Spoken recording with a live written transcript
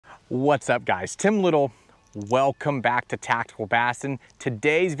What's up, guys? Tim Little. Welcome back to Tactical Bassin.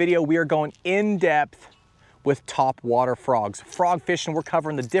 Today's video, we are going in depth with top water frogs. Frog fishing, we're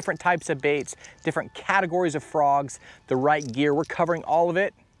covering the different types of baits, different categories of frogs, the right gear. We're covering all of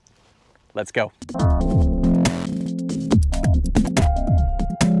it. Let's go.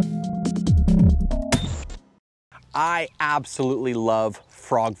 I absolutely love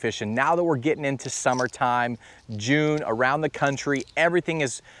frog fishing. Now that we're getting into summertime, June, around the country, everything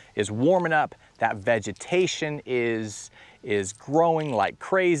is warming up. That vegetation is growing like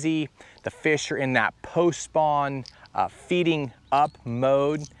crazy. The fish are in that post-spawn feeding up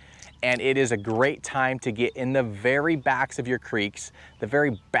mode. And it is a great time to get in the very backs of your creeks, the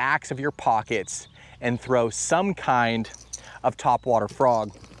very backs of your pockets, and throw some kind of topwater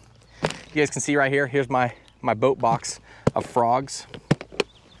frog. You guys can see right here, here's my boat box of frogs.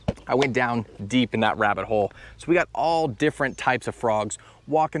 I went down deep in that rabbit hole. So we got all different types of frogs,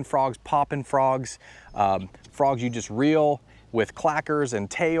 walking frogs, popping frogs, frogs you just reel with clackers and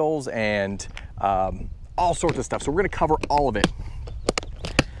tails and all sorts of stuff. So we're gonna cover all of it.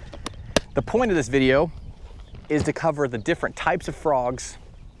 The point of this video is to cover the different types of frogs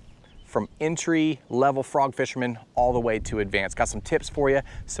from entry level frog fishermen all the way to advanced. Got some tips for you,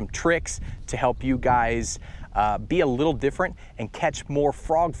 some tricks to help you guys be a little different and catch more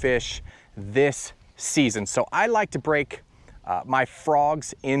frog fish this season. So I like to break my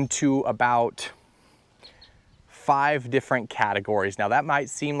frogs into about 5 different categories. Now that might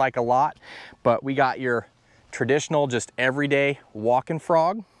seem like a lot, but we got your traditional, just everyday walking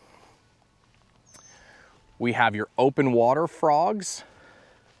frog. We have your open water frogs.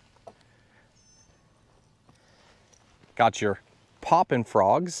 Got your poppin'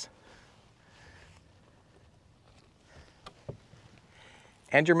 frogs.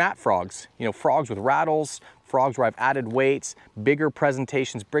 And your mat frogs. You know, frogs with rattles, frogs where I've added weights, bigger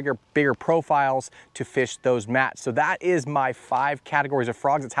presentations, bigger profiles to fish those mats. So that is my 5 categories of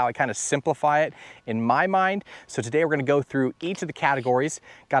frogs. That's how I kind of simplify it in my mind. So today we're gonna go through each of the categories.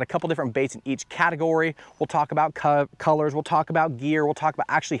 Got a couple different baits in each category. We'll talk about colors, we'll talk about gear, we'll talk about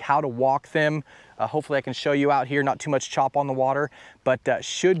actually how to walk them. Hopefully I can show you out here, not too much chop on the water, but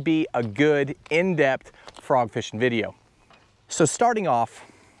should be a good in-depth frog fishing video. So starting off,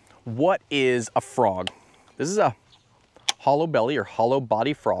 what is a frog? This is a hollow belly or hollow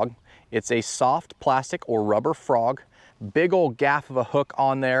body frog. It's a soft plastic or rubber frog, big old gaff of a hook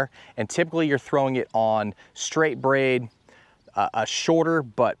on there, and typically you're throwing it on straight braid, a shorter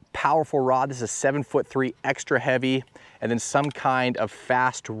but powerful rod. This is 7'3", extra heavy, and then some kind of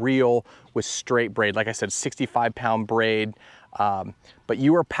fast reel with straight braid. Like I said, 65-pound braid. But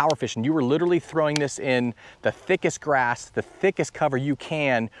you are power fishing. You are literally throwing this in the thickest grass, the thickest cover you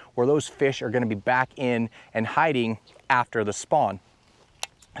can, where those fish are gonna be back in and hiding after the spawn.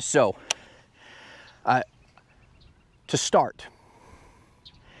 So, to start,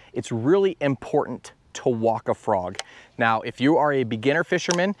 it's really important to walk a frog. Now, if you are a beginner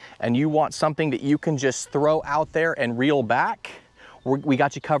fisherman and you want something that you can just throw out there and reel back, we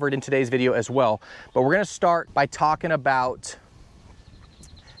got you covered in today's video as well. But we're gonna start by talking about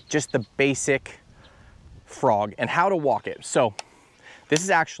just the basic frog and how to walk it. So this is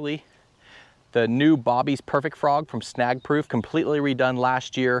actually the new Bobby's Perfect Frog from Snag Proof, completely redone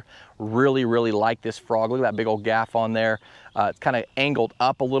last year. Really, really like this frog. Look at that big old gaff on there. It's kind of angled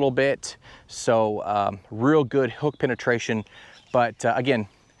up a little bit. So real good hook penetration. But again,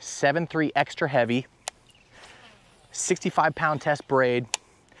 7'3" extra heavy, 65-pound test braid.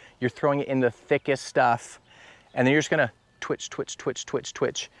 You're throwing it in the thickest stuff. And then you're just gonna twitch, twitch, twitch, twitch,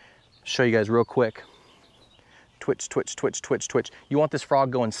 twitch. Show you guys real quick. Twitch, twitch, twitch, twitch, twitch. You want this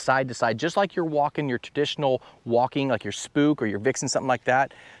frog going side to side, just like you're walking your traditional walking, like your spook or your vixen, something like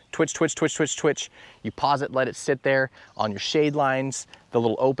that. Twitch, twitch, twitch, twitch, twitch. You pause it, let it sit there on your shade lines, the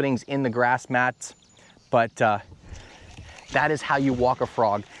little openings in the grass mats. But that is how you walk a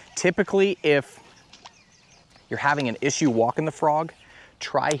frog. Typically, if you're having an issue walking the frog,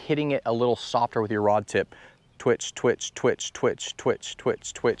 try hitting it a little softer with your rod tip. Twitch, twitch, twitch, twitch, twitch,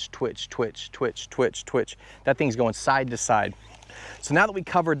 twitch, twitch, twitch, twitch, twitch, twitch, twitch. That thing's going side to side. So now that we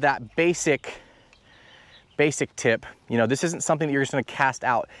covered that basic tip, you know, this isn't something that you're just gonna cast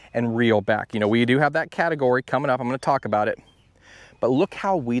out and reel back. You know, we do have that category coming up. I'm gonna talk about it. But look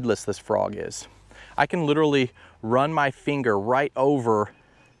how weedless this frog is. I can literally run my finger right over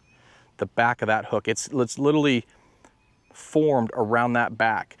the back of that hook. It's literally formed around that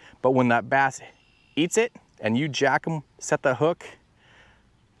back. But when that bass eats it and you jack them, set the hook,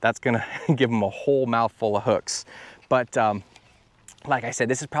 that's gonna give them a whole mouthful of hooks. But like I said,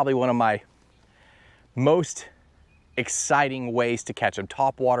 this is probably one of my most exciting ways to catch them.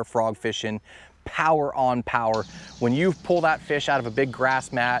 Topwater frog fishing, power on power. When you pull that fish out of a big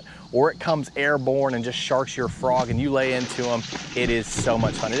grass mat, or it comes airborne and just sharks your frog and you lay into them, it is so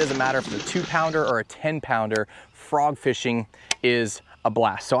much fun. It doesn't matter if it's a 2-pounder or a 10-pounder, frog fishing is a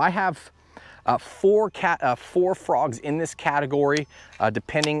blast. So I have 4 frogs in this category,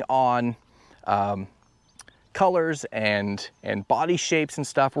 depending on colors and body shapes and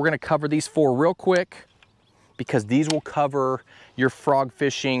stuff. We're gonna cover these 4 real quick because these will cover your frog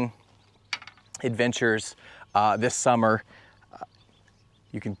fishing adventures this summer.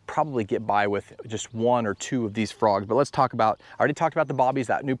 You can probably get by with just 1 or 2 of these frogs, but let's talk about, I already talked about the bobbies,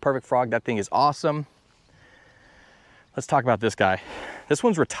 that new perfect frog, that thing is awesome. Let's talk about this guy. This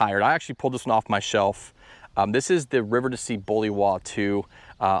one's retired. I actually pulled this one off my shelf. This is the River to Sea Bullywah 2.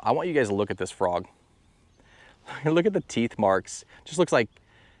 I want you guys to look at this frog. Look at the teeth marks. Just looks like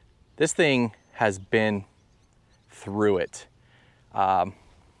this thing has been through it. You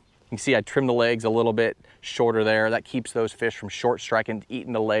can see I trimmed the legs a little bit shorter there. That keeps those fish from short striking,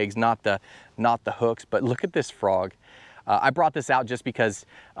 eating the legs, not the hooks. But look at this frog. I brought this out just because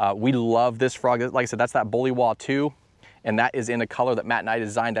we love this frog. Like I said, that's that Bullywah 2. And that is in a color that Matt and I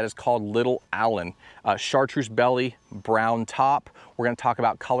designed. That is called Little Allen. Chartreuse belly, brown top. We're gonna talk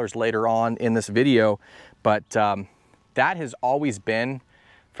about colors later on in this video, but that has always been,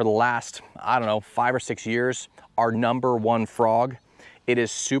 for the last, I don't know, 5 or 6 years, our #1 frog. It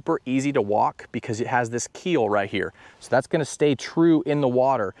is super easy to walk because it has this keel right here. So that's gonna stay true in the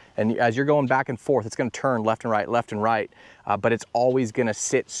water. And as you're going back and forth, it's gonna turn left and right, but it's always gonna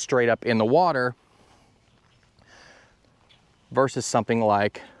sit straight up in the water, versus something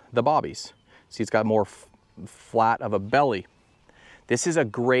like the bobbies. See, it's got more flat of a belly. This is a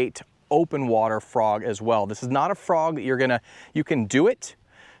great open water frog as well. This is not a frog that you can do it,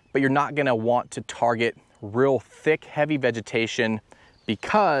 but you're not gonna want to target real thick, heavy vegetation,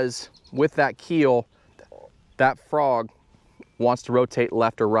 because with that keel, that frog wants to rotate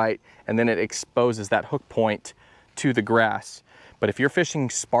left or right, and then it exposes that hook point to the grass. But if you're fishing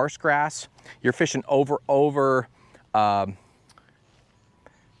sparse grass, you're fishing over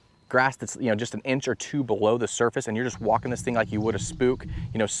grass that's, you know, just 1 or 2 inches below the surface, and you're just walking this thing like you would a spook,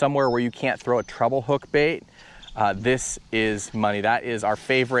 you know, somewhere where you can't throw a treble hook bait, this is money. That is our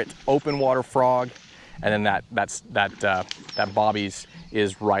favorite open water frog. And then that bobbies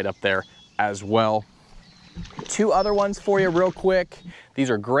is right up there as well. 2 other ones for you real quick. These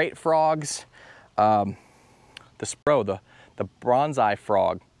are great frogs. The Spro, the bronze-eye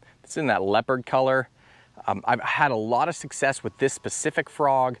frog. It's in that leopard color. I've had a lot of success with this specific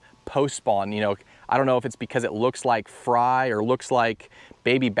frog post-spawn. You know, I don't know if it's because it looks like fry or looks like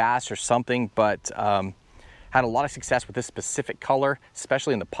baby bass or something, but had a lot of success with this specific color,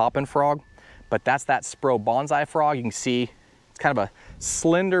 especially in the poppin' frog. But that's that Spro bonsai frog. You can see it's kind of a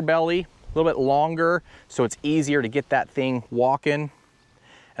slender belly, a little bit longer, so it's easier to get that thing walking.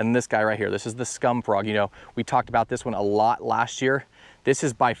 And this guy right here, this is the scum frog. You know, we talked about this one a lot last year. This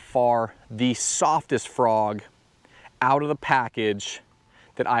is by far the softest frog out of the package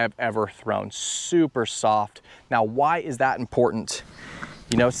that I have ever thrown. Super soft. Now, why is that important?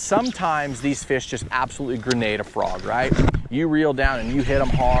 You know, sometimes these fish just absolutely grenade a frog, right? You reel down and you hit them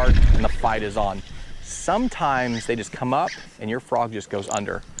hard and the fight is on. Sometimes they just come up and your frog just goes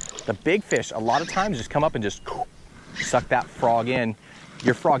under. The big fish, a lot of times, just come up and just suck that frog in.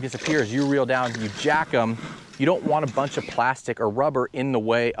 Your frog disappears, you reel down, you jack them. You don't want a bunch of plastic or rubber in the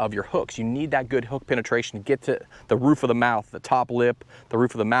way of your hooks. You need that good hook penetration to get to the roof of the mouth, the top lip, the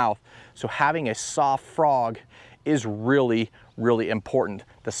roof of the mouth. So having a soft frog is really, really important.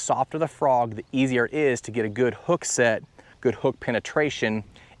 The softer the frog, the easier it is to get a good hook set, good hook penetration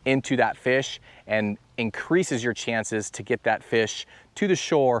into that fish, and increases your chances to get that fish to the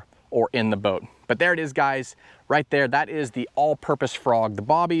shore or in the boat. But there it is, guys, right there. That is the all-purpose frog, the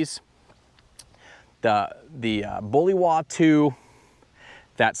bobbies, the Bullywah 2,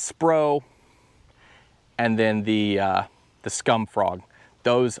 that Spro, and then the scum frog.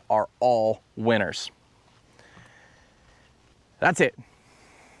 Those are all winners. That's it.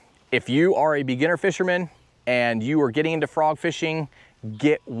 If you are a beginner fisherman and you are getting into frog fishing,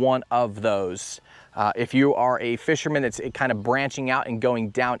 get one of those. If you are a fisherman that's kind of branching out and going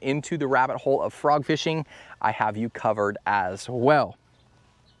down into the rabbit hole of frog fishing, I have you covered as well.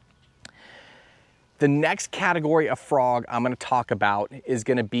 The next category of frog I'm going to talk about is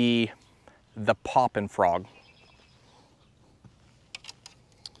going to be the poppin' frog.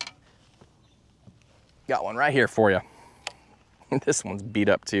 Got one right here for you. This one's beat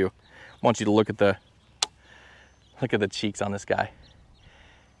up too. I want you to look at the cheeks on this guy.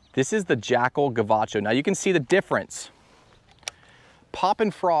 This is the Jackal Gavacho. Now you can see the difference.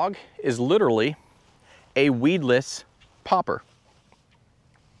 Poppin' frog is literally a weedless popper.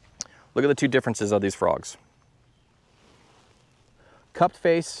 Look at the two differences of these frogs. Cupped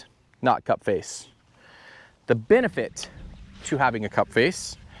face, not cupped face. The benefit to having a cupped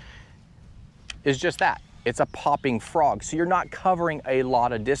face is just that. It's a popping frog, so you're not covering a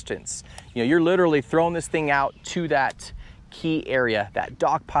lot of distance. You know, you're literally throwing this thing out to that key area, that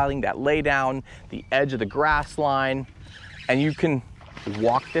dock piling, that lay down, the edge of the grass line, and you can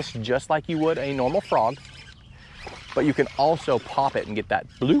walk this just like you would a normal frog, but you can also pop it and get that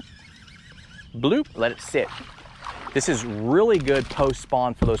bloop, bloop, let it sit. This is really good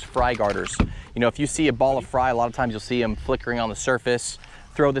post-spawn for those fry garters. You know, if you see a ball of fry, a lot of times you'll see them flickering on the surface.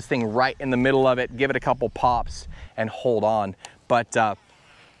 Throw this thing right in the middle of it, give it a couple pops, and hold on. But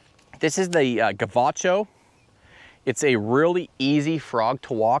this is the Gavacho. It's a really easy frog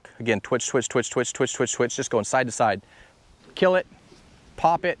to walk. Again, twitch, twitch, twitch, twitch, twitch, twitch, twitch, just going side to side. Kill it,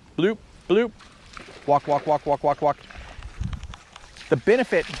 pop it, bloop, bloop, walk, walk, walk, walk, walk, walk. The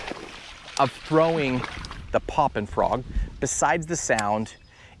benefit of throwing the poppin' frog, besides the sound,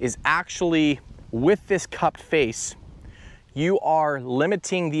 is actually with this cupped face, you are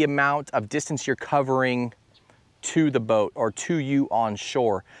limiting the amount of distance you're covering to the boat or to you on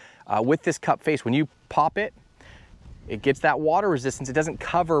shore. With this cupped face, when you pop it, it gets that water resistance. It doesn't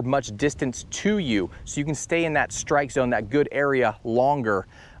cover much distance to you, so you can stay in that strike zone, that good area longer.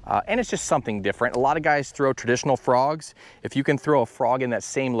 And it's just something different. A lot of guys throw traditional frogs. If you can throw a frog in that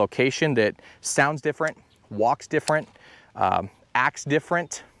same location that sounds different, walks different, acts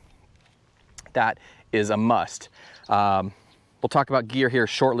different, that is a must. We'll talk about gear here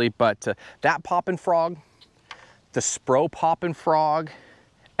shortly, but that poppin' frog, the Spro poppin' frog,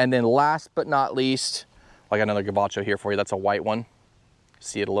 and then last but not least, I got another Gavacho here for you. That's a white one.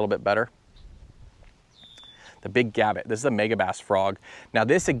 See it a little bit better. The big gabbit. This is a megabass frog. Now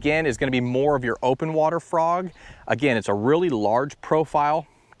this again is going to be more of your open water frog. Again, it's a really large profile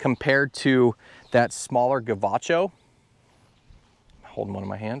compared to that smaller Gavacho. I'm holding one in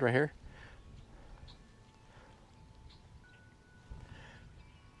my hand right here.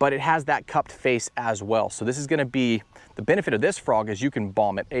 But it has that cupped face as well. So this is gonna be, the benefit of this frog is you can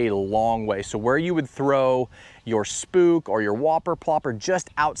bomb it a long way. So where you would throw your spook or your whopper plopper just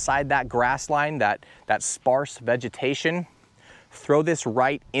outside that grass line, that sparse vegetation, throw this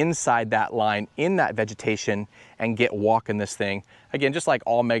right inside that line in that vegetation and get walking this thing. Again, just like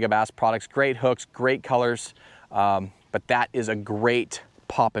all megabass products, great hooks, great colors, but that is a great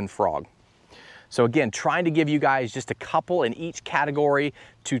poppin' frog. So again, trying to give you guys just a couple in each category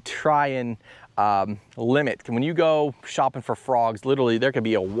to try and limit. When you go shopping for frogs, literally there could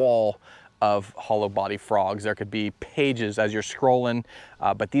be a wall of hollow body frogs. There could be pages as you're scrolling,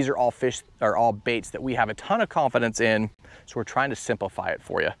 but these are all fish, or all baits that we have a ton of confidence in. So we're trying to simplify it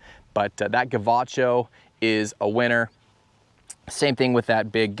for you. But that Gavacho is a winner. Same thing with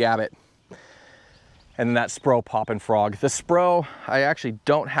that big gabbit. And then that Spro poppin' frog. The Spro, I actually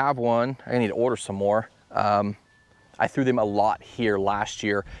don't have one. I need to order some more. I threw them a lot here last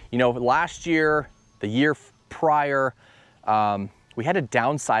year. You know, last year, the year prior, we had to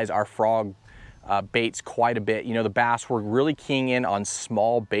downsize our frog baits quite a bit. You know, the bass were really keying in on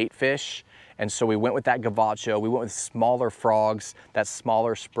small bait fish. And so we went with that Gavacho. We went with smaller frogs, that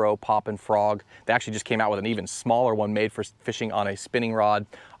smaller Spro poppin' frog. They actually just came out with an even smaller one made for fishing on a spinning rod.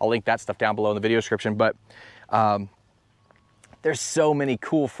 I'll link that stuff down below in the video description. But there's so many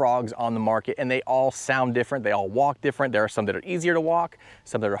cool frogs on the market and they all sound different. They all walk different. There are some that are easier to walk,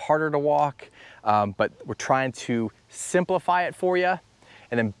 some that are harder to walk. But we're trying to simplify it for you.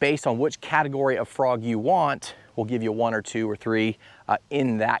 And then based on which category of frog you want, we'll give you one or two or three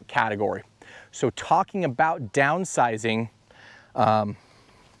in that category. So talking about downsizing,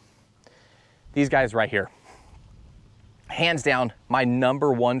 these guys right here, hands down, my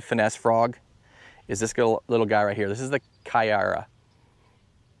 #1 finesse frog is this little guy right here. This is the Kyara.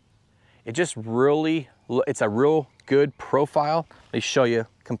 It just really, it's a real good profile. Let me show you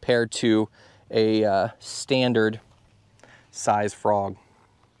compared to a standard size frog.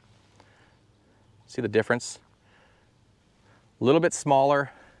 See the difference? A little bit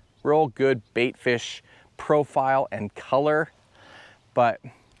smaller, real good bait fish profile and color. But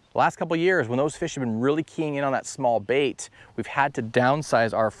the last couple of years, when those fish have been really keying in on that small bait, we've had to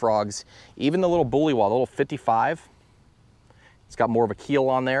downsize our frogs. Even the little bullywall, the little 55, it's got more of a keel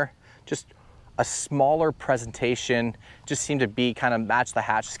on there. Just a smaller presentation, just seemed to be kind of match the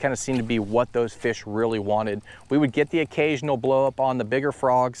hatch, just kind of seemed to be what those fish really wanted. We would get the occasional blow up on the bigger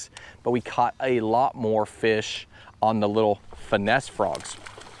frogs, but we caught a lot more fish on the little finesse frogs.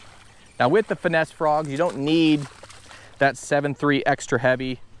 Now with the finesse frogs, you don't need that 7.3 extra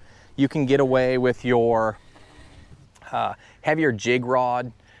heavy. You can get away with your heavier jig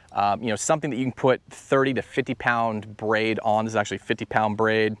rod, you know, something that you can put 30 to 50 pound braid on. This is actually 50-pound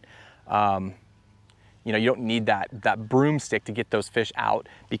braid. You know, you don't need that broomstick to get those fish out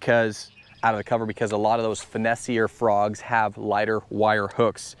of the cover, because a lot of those finessier frogs have lighter wire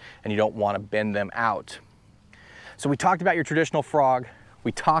hooks and you don't want to bend them out. So we talked about your traditional frog.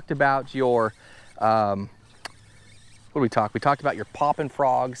 We talked about your, what did we talk? We talked about your poppin'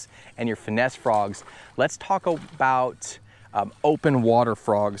 frogs and your finesse frogs. Let's talk about open water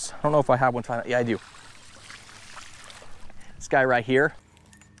frogs. I don't know if I have one. Yeah, I do. This guy right here.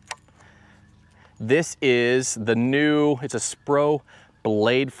 This is the new, it's a Spro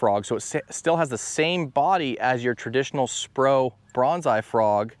blade frog. So it still has the same body as your traditional Spro bronze-eye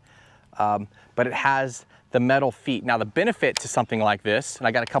frog, but it has the metal feet. Now the benefit to something like this, and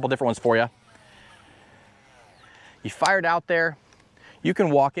I got a couple different ones for you. You fire it out there, you can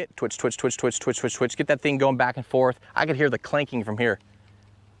walk it, twitch, twitch, twitch, twitch, twitch, twitch, twitch, get that thing going back and forth. I could hear the clanking from here.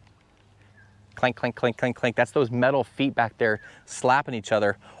 Clank, clank, clank, clank, clank. That's those metal feet back there slapping each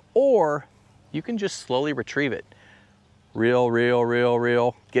other. Or you can just slowly retrieve it. Reel, reel, reel,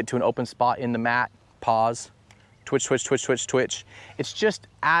 reel, get to an open spot in the mat, pause, twitch, twitch, twitch, twitch, twitch. It's just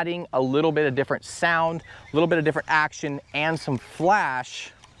adding a little bit of different sound, a little bit of different action, and some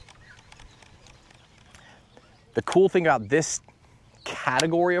flash. The cool thing about this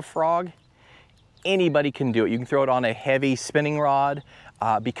category of frog, anybody can do it. You can throw it on a heavy spinning rod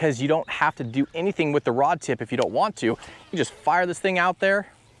because you don't have to do anything with the rod tip if you don't want to. You just fire this thing out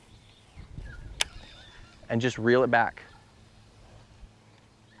there and just reel it back.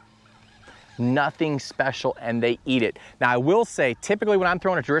 Nothing special, and they eat it. Now I will say, typically when I'm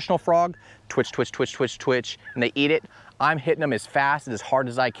throwing a traditional frog, twitch, twitch, twitch, twitch, twitch, and they eat it, I'm hitting them as fast and as hard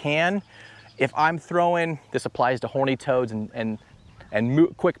as I can. If I'm throwing, this applies to horny toads and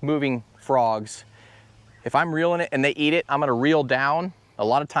quick moving frogs. If I'm reeling it and they eat it, I'm gonna reel down. A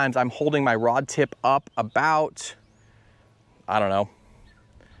lot of times I'm holding my rod tip up about, I don't know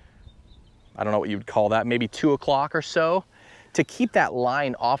what you would call that, maybe 2 o'clock or so, to keep that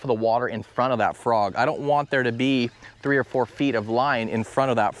line off of the water in front of that frog. I don't want there to be 3 or 4 feet of line in front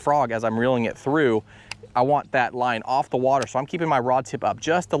of that frog as I'm reeling it through. I want that line off the water, so I'm keeping my rod tip up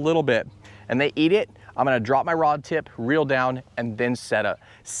just a little bit. And they eat it, I'm gonna drop my rod tip, reel down, and then set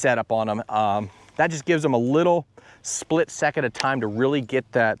up on them. That just gives them a little split second of time to really get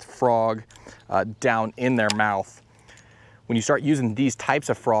that frog down in their mouth. When you start using these types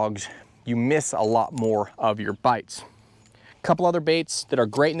of frogs, you miss a lot more of your bites. A couple other baits that are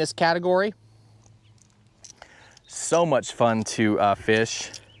great in this category. So much fun to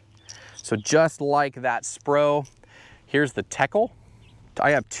fish. So just like that Spro, here's the Tackle.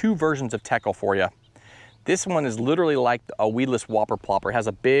 I have 2 versions of Tackle for you. This one is literally like a weedless whopper plopper. It has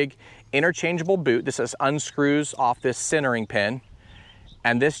a big interchangeable boot. This just unscrews off this centering pin,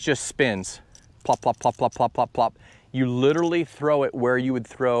 and this just spins. Plop, plop, plop, plop, plop, plop, plop. You literally throw it where you would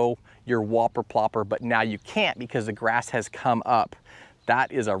throw your whopper plopper, but now you can't because the grass has come up.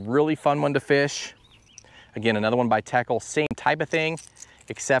 That is a really fun one to fish. Again, another one by Tackle, same type of thing,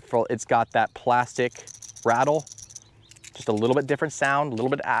 except for it's got that plastic rattle. Just a little bit different sound, a little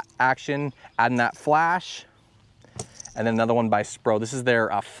bit of action, adding that flash. And then another one by Spro. This is their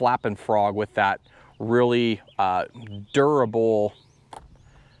flapping frog with that really durable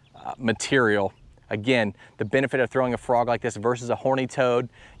material. Again, the benefit of throwing a frog like this versus a horny toad,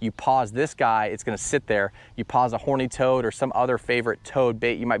 you pause this guy, it's gonna sit there. You pause a horny toad or some other favorite toad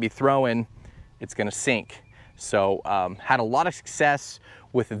bait you might be throwing, it's gonna sink. So had a lot of success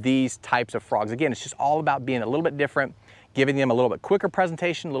with these types of frogs. Again, it's just all about being a little bit different, giving them a little bit quicker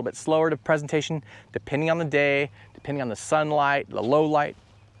presentation, a little bit slower to presentation, depending on the day, depending on the sunlight, the low light,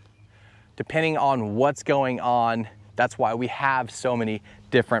 depending on what's going on. That's why we have so many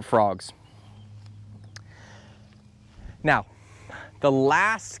different frogs. Now, the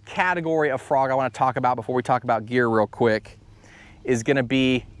last category of frog I want to talk about before we talk about gear real quick is going to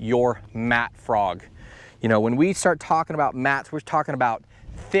be your mat frog. You know, when we start talking about mats, we're talking about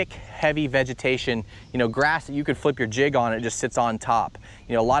thick, heavy vegetation, you know, grass that you could flip your jig on, it just sits on top.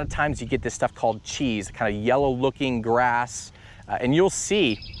 You know, a lot of times you get this stuff called cheese, kind of yellow looking grass, and you'll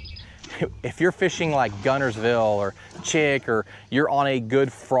see if you're fishing like Gunnersville or Chick, or you're on a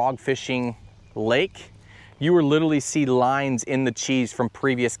good frog fishing lake, you will literally see lines in the cheese from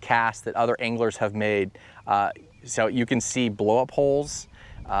previous casts that other anglers have made. So you can see blow up holes.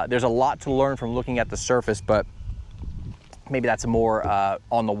 There's a lot to learn from looking at the surface, but maybe that's a more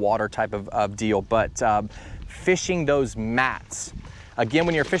on the water type of deal. But fishing those mats, Again,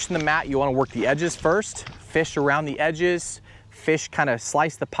 when you're fishing the mat, you want to work the edges first, fish around the edges, fish kind of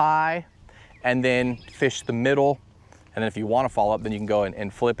slice the pie, and then fish the middle. And then if you want to follow up, then you can go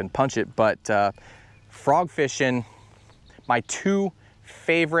and flip and punch it. But frog fishing, my two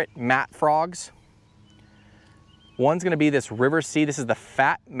favorite mat frogs. One's gonna be this River Sea. This is the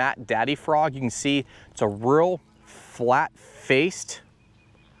Fat Mat Daddy frog. You can see it's a real flat-faced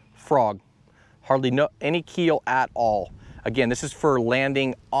frog. Hardly any keel at all. Again, this is for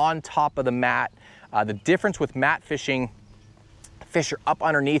landing on top of the mat. The difference with mat fishing, fish are up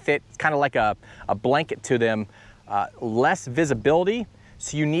underneath it. It's kind of like a blanket to them. Less visibility,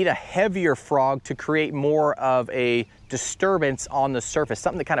 so you need a heavier frog to create more of a disturbance on the surface,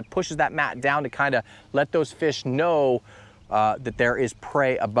 something that kind of pushes that mat down to kind of let those fish know that there is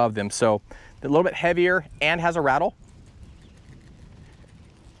prey above them. So a little bit heavier and has a rattle.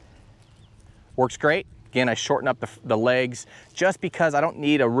 Works great. Again, I shorten up the legs just because I don't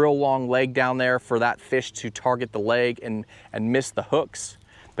need a real long leg down there for that fish to target the leg and miss the hooks.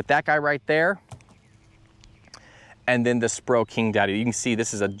 But that guy right there, and then the Spro King Daddy. You can see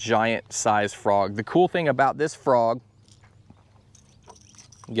this is a giant size frog. The cool thing about this frog,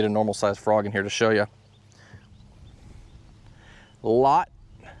 get a normal size frog in here to show you. A lot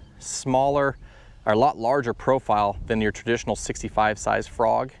smaller, or a lot larger profile than your traditional 65 size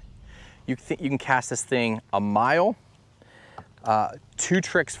frog. You can cast this thing a mile. Two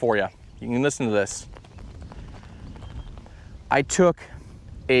tricks for you. You can listen to this. I took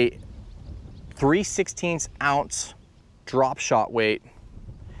a 3/16 ounce drop shot weight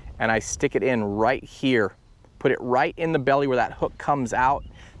and I stick it in right here. Put it right in the belly where that hook comes out.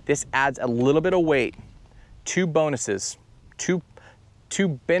 This adds a little bit of weight. Two bonuses, two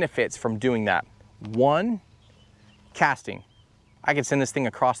benefits from doing that. One, casting. I can send this thing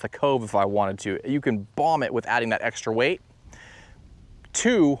across the cove if I wanted to. You can bomb it with adding that extra weight.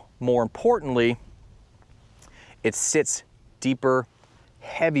 Two, more importantly, it sits deeper,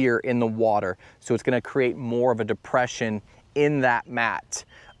 heavier in the water. So it's gonna create more of a depression in that mat.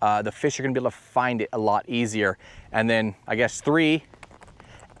 The fish are gonna be able to find it a lot easier. And then I guess three,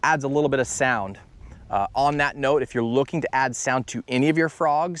 adds a little bit of sound. On that note, if you're looking to add sound to any of your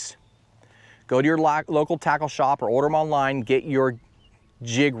frogs, go to your local tackle shop or order them online, get your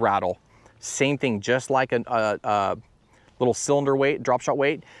jig rattle. Same thing, just like a little cylinder weight, drop shot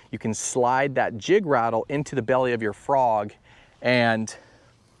weight. You can slide that jig rattle into the belly of your frog, and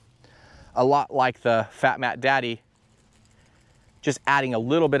a lot like the Fat Mat Daddy, just adding a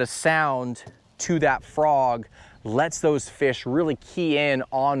little bit of sound to that frog lets those fish really key in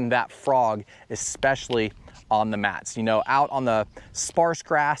on that frog, especially on the mats. You know, out on the sparse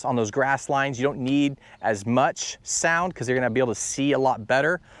grass, on those grass lines, you don't need as much sound because you're gonna be able to see a lot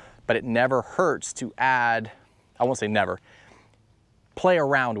better, but it never hurts to add, I won't say never, play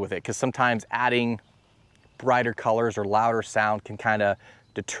around with it, because sometimes adding brighter colors or louder sound can kind of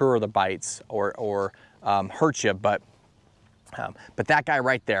deter the bites or hurt you. But that guy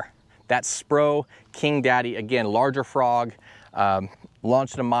right there, that Spro King Daddy, again, larger frog,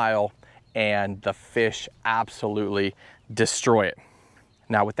 launched a mile, and the fish absolutely destroy it.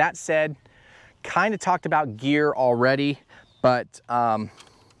 Now, with that said, kind of talked about gear already, but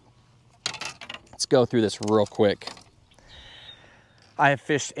let's go through this real quick. I have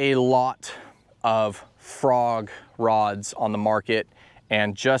fished a lot of frog rods on the market,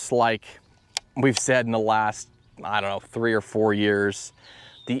 and just like we've said in the last, I don't know, 3 or 4 years,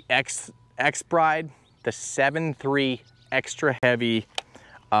 the X-Bride, the 7.3 extra heavy,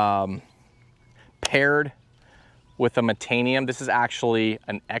 paired with a Metanium. This is actually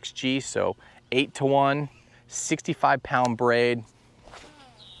an XG, so 8-to-1, 65-pound braid.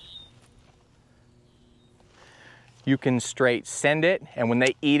 You can straight send it, and when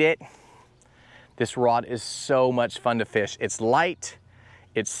they eat it, this rod is so much fun to fish. It's light,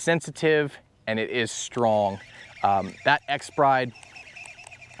 it's sensitive, and it is strong. That X-Bride,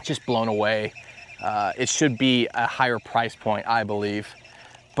 just blown away. It should be a higher price point, I believe.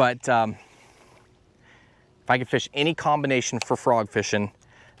 But if I could fish any combination for frog fishing,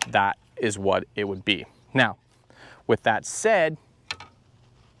 that is what it would be. Now, with that said,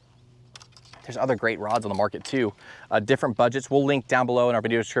 there's other great rods on the market too. Different budgets. We'll link down below in our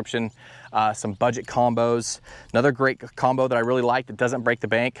video description some budget combos. Another great combo that I really like that doesn't break the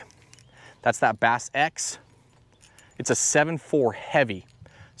bank, that's that Bass X. It's a 7.4 heavy.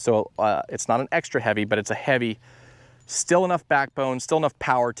 So it's not an extra heavy, but it's a heavy. Still enough backbone, still enough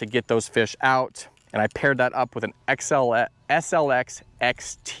power to get those fish out. And I paired that up with an SLX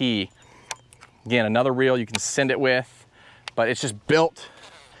XT. Again, another reel you can send it with, but it's just built.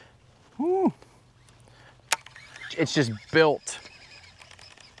 It's just built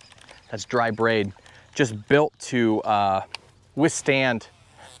That's dry braid, just built to withstand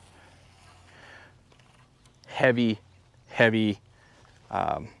heavy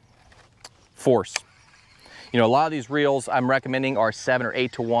force. You know, a lot of these reels I'm recommending are 7 or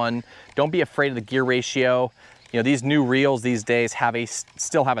 8 to 1. Don't be afraid of the gear ratio. You know, these new reels these days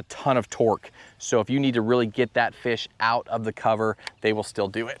still have a ton of torque. So if you need to really get that fish out of the cover, they will still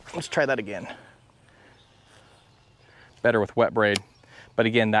do it. Let's try that again. Better with wet braid. But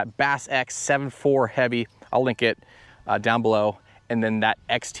again, that Bass X 7.4 heavy, I'll link it down below. And then that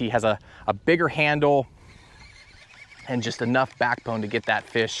XT has a bigger handle and just enough backbone to get that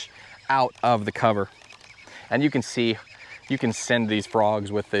fish out of the cover. And you can see, you can send these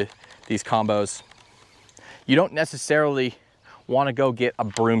frogs with these combos. You don't necessarily want to go get a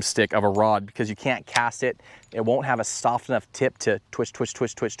broomstick of a rod because you can't cast it. It won't have a soft enough tip to twitch, twitch,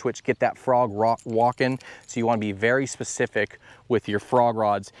 twitch, twitch, twitch, get that frog walking. So you want to be very specific with your frog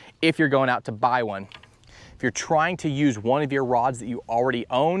rods if you're going out to buy one. If you're trying to use one of your rods that you already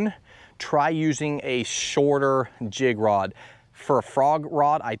own, try using a shorter jig rod. For a frog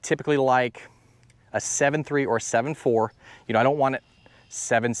rod, I typically like a 7.3 or 7.4. You know, I don't want it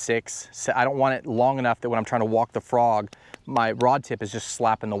 7.6. I don't want it long enough that when I'm trying to walk the frog, my rod tip is just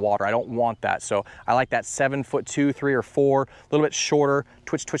slapping the water. I don't want that. So I like that 7'2", 3 or 4, a little bit shorter.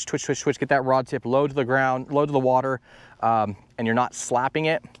 Twitch, twitch, twitch, twitch, twitch. Get that rod tip low to the ground, low to the water, and you're not slapping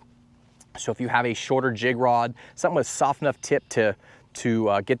it. So if you have a shorter jig rod, something with soft enough tip to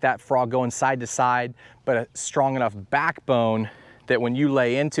get that frog going side to side, but a strong enough backbone that when you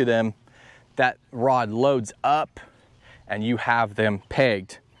lay into them, that rod loads up and you have them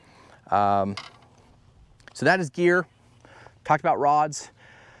pegged. So that is gear. Talked about rods.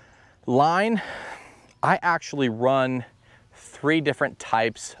 Line, I actually run 3 different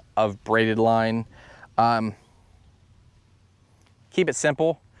types of braided line. Keep it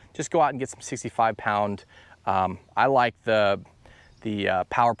simple. Just go out and get some 65-pound. I like the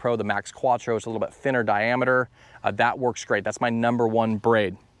Power Pro, the Max Quattro. It's a little bit thinner diameter. That works great. That's my #1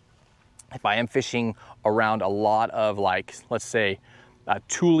 braid. If I am fishing around a lot of, like, let's say,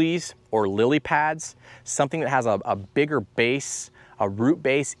 tulies or lily pads, something that has a bigger base, a root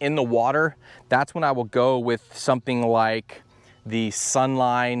base in the water, that's when I will go with something like the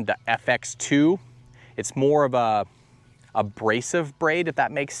Sunline, the FX2. It's more of a abrasive braid, if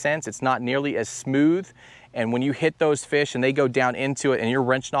that makes sense. It's not nearly as smooth. And when you hit those fish and they go down into it and you're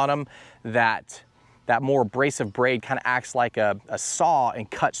wrenching on them, that more abrasive braid kind of acts like a saw and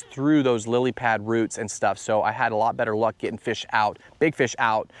cuts through those lily pad roots and stuff. So I had a lot better luck getting fish out, big fish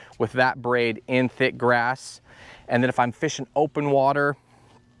out, with that braid in thick grass. And then if I'm fishing open water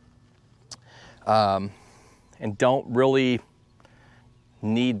and don't really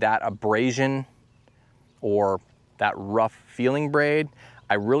need that abrasion or that rough feeling braid,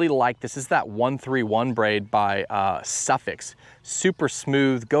 I really like, this is that 131 braid by Suffix. Super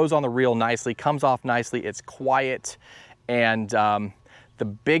smooth, goes on the reel nicely, comes off nicely, it's quiet, and the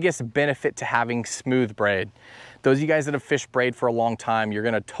biggest benefit to having smooth braid, those of you guys that have fished braid for a long time, you're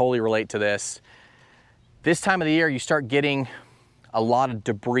gonna totally relate to this. This time of the year, you start getting a lot of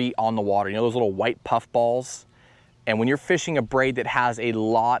debris on the water. You know those little white puff balls? And when you're fishing a braid that has a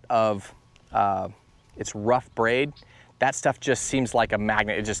lot of, it's rough braid, that stuff just seems like a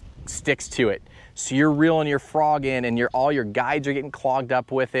magnet. It just sticks to it. So you're reeling your frog in and all your guides are getting clogged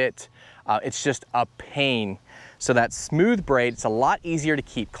up with it. It's just a pain. So that smooth braid, it's a lot easier to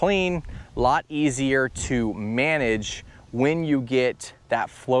keep clean, a lot easier to manage when you get that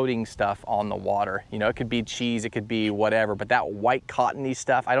floating stuff on the water. You know, it could be cheese, it could be whatever, but that white cottony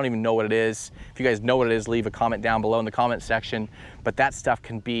stuff, I don't even know what it is. If you guys know what it is, leave a comment down below in the comment section. But that stuff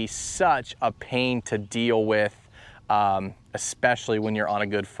can be such a pain to deal with, especially when you're on a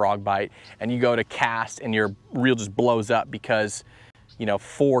good frog bite and you go to cast and your reel just blows up because, you know,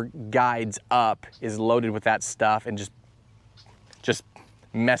 4 guides up is loaded with that stuff and just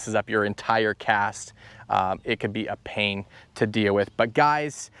messes up your entire cast. It could be a pain to deal with. But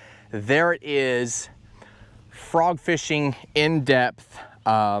guys, there it is, frog fishing in depth.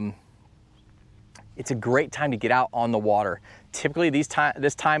 It's a great time to get out on the water. Typically this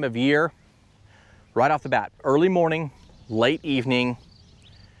time of year, right off the bat, early morning, late evening,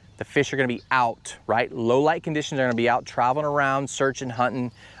 the fish are gonna be out, right? Low light conditions are gonna be out traveling around, searching,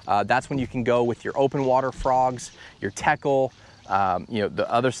 hunting. That's when you can go with your open water frogs, your Tackle, you know,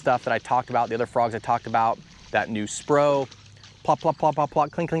 the other stuff that I talked about, the other frogs I talked about, that new Spro, plop, plop, plop, plop,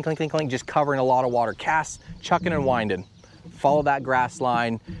 plop, clink, clink, clink, clink, clink, just covering a lot of water. Cast, chucking and winding. Follow that grass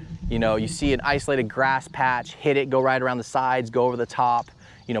line. You know, you see an isolated grass patch, hit it, go right around the sides, go over the top.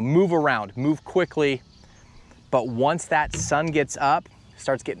 You know, move around, move quickly. But once that sun gets up,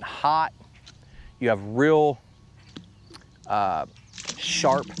 starts getting hot, you have real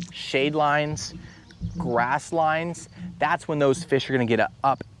sharp shade lines, grass lines, that's when those fish are gonna get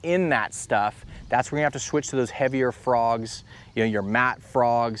up in that stuff. That's where you're gonna have to switch to those heavier frogs, you know, your mat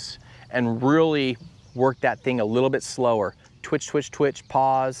frogs, and really work that thing a little bit slower. Twitch, twitch, twitch,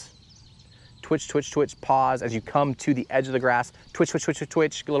 pause. Twitch, twitch, twitch, pause. As you come to the edge of the grass, twitch, twitch, twitch, twitch,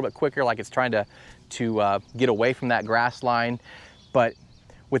 twitch, a little bit quicker, like it's trying to get away from that grass line. But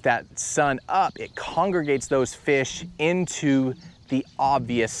with that sun up, it congregates those fish into the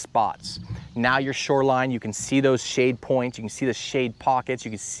obvious spots. Now your shoreline, you can see those shade points, you can see the shade pockets,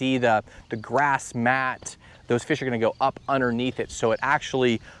 you can see the grass mat. Those fish are gonna go up underneath it, so it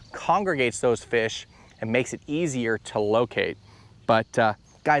actually congregates those fish and makes it easier to locate. But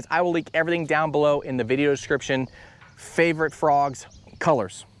guys, I will link everything down below in the video description. Favorite frogs,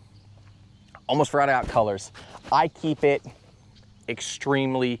 colors. Almost forgot about colors. I keep it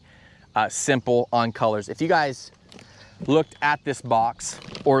extremely simple on colors. If you guys looked at this box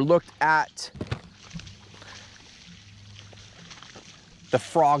or looked at the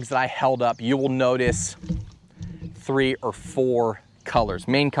frogs that I held up, you will notice 3 or 4 colors,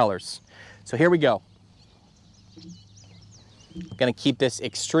 main colors. So here we go. I'm gonna keep this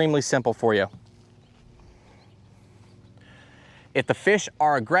extremely simple for you. If the fish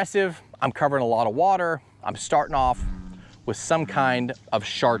are aggressive, I'm covering a lot of water, I'm starting off with some kind of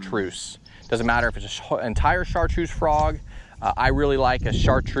chartreuse. Doesn't matter if it's an entire chartreuse frog. I really like a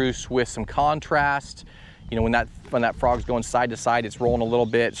chartreuse with some contrast. You know, when that frog's going side to side, it's rolling a little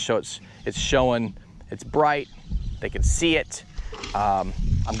bit, so it's showing, it's bright, they can see it. I'm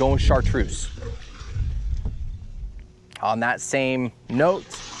going with chartreuse. On that same note,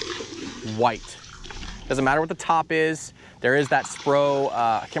 white. Doesn't matter what the top is. There is that Spro,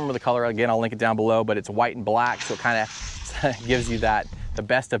 I can't remember the color, again, I'll link it down below, but it's white and black, so it kind of gives you that, the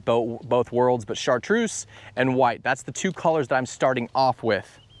best of both worlds. But chartreuse and white, that's the 2 colors that I'm starting off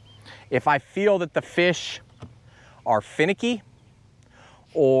with. If I feel that the fish are finicky,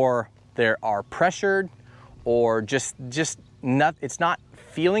 or they are pressured, or just not, it's not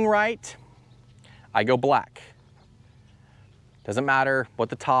feeling right, I go black. Doesn't matter what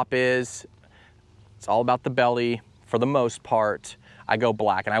the top is, it's all about the belly for the most part. I go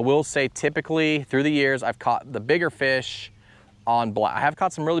black. And I will say, typically through the years, I've caught the bigger fish on black. I have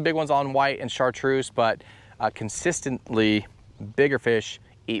caught some really big ones on white and chartreuse, but consistently bigger fish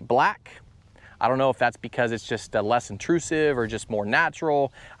eat black. I don't know if that's because it's just less intrusive or just more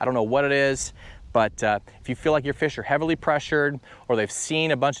natural. I don't know what it is, but if you feel like your fish are heavily pressured, or they've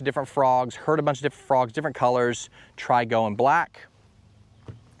seen a bunch of different frogs, heard a bunch of different frogs, different colors, try going black.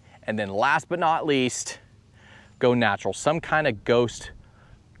 And then last but not least, go natural, some kind of ghost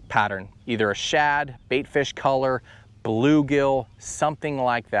pattern, either a shad, baitfish color, bluegill, something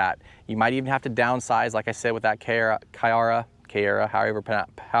like that. You might even have to downsize, like I said, with that Kyara,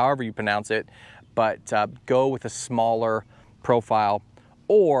 however you pronounce it, but go with a smaller profile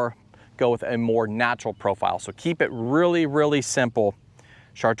or go with a more natural profile. So keep it really, really simple.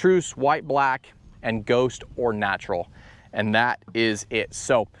 Chartreuse, white, black, and ghost or natural. And that is it.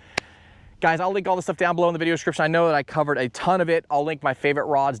 So guys, I'll link all the stuff down below in the video description. I know that I covered a ton of it. I'll link my favorite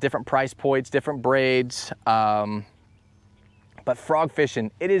rods, different price points, different braids. But frog fishing,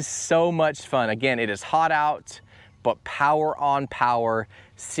 it is so much fun. Again, it is hot out, but power on power,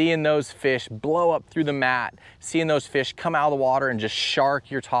 seeing those fish blow up through the mat, seeing those fish come out of the water and just shark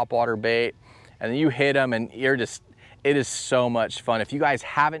your topwater bait, and then you hit them and you're just, it is so much fun. If you guys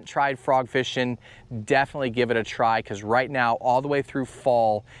haven't tried frog fishing, definitely give it a try, because right now, all the way through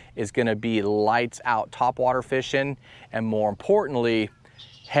fall, is gonna be lights out topwater fishing, and more importantly,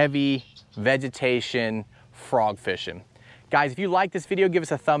 heavy vegetation frog fishing. Guys, if you like this video, give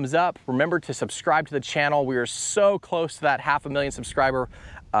us a thumbs up. Remember to subscribe to the channel. We are so close to that 500,000 subscriber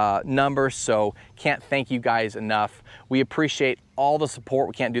number, so can't thank you guys enough. We appreciate all the support.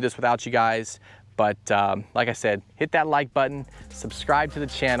 We can't do this without you guys. But like I said, hit that like button, subscribe to the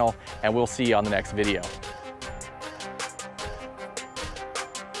channel, and we'll see you on the next video.